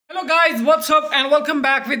Hello guys, what's up and welcome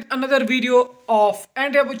back with another video of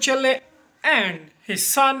Andrea Bocelli and his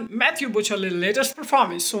son Matteo Bocelli's latest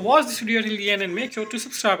performance. So watch this video till the end and make sure to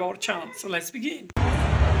subscribe our channel. So let's begin.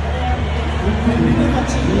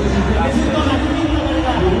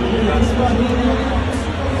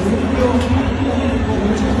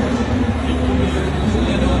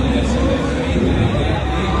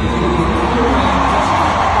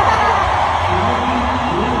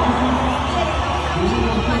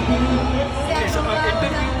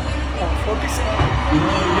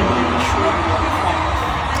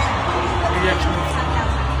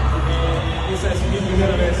 Esa es mi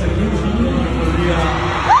primera vez en Viña y podría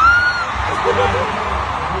esperar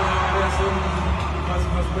una reacción más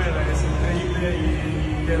buena. Es increíble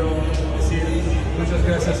y quiero decir muchas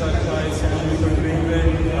gracias al país, es muy increíble,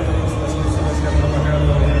 a todas las personas que han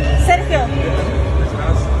trabajado Sergio.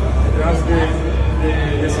 detrás de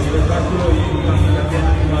ese espectáculo y también a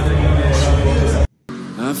mi madre que me ha dado esa.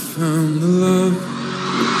 I found the love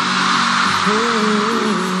for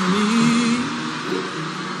me.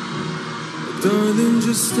 Darling,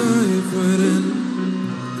 just dive right in.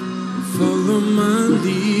 Follow my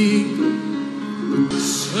lead.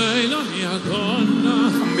 Sei la mia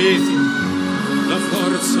donna, Amazing. la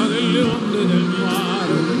forza delle onde del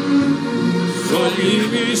mare. Cogli i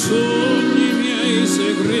miei sogni, i miei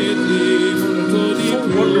segreti, molto di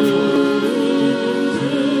più.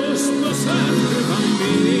 Sto sempre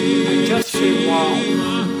bambina. Just say wow.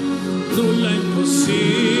 Nulla è impossibile,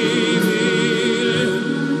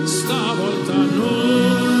 stavolta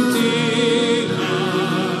non ti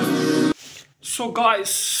lascio. So guys,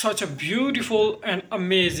 such a beautiful and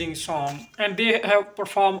amazing song, and they have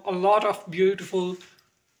performed a lot of beautiful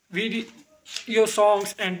video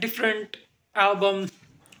songs and different albums.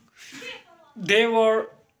 They were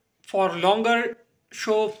for longer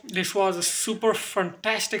show. This was a super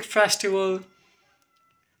fantastic festival,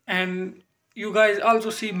 and you guys also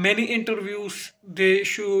see many interviews they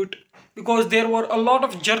shoot because there were a lot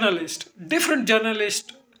of journalists, different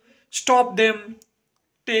journalists stop them,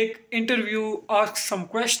 take interview, ask some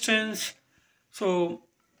questions. So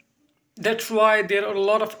that's why there are a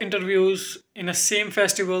lot of interviews in a same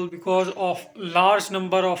festival because of large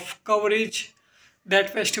number of coverage that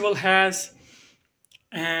festival has,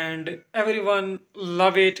 and everyone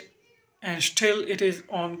love it, and still it is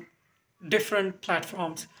on different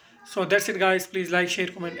platforms. So that's it guys, please like, share,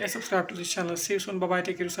 comment and subscribe to this channel. See you soon, bye bye,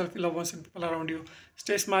 take care of yourself, your loved ones and people around you.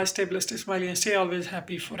 Stay smiled, stay blessed, stay smiley and stay always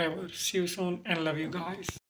happy forever. See you soon and love you guys.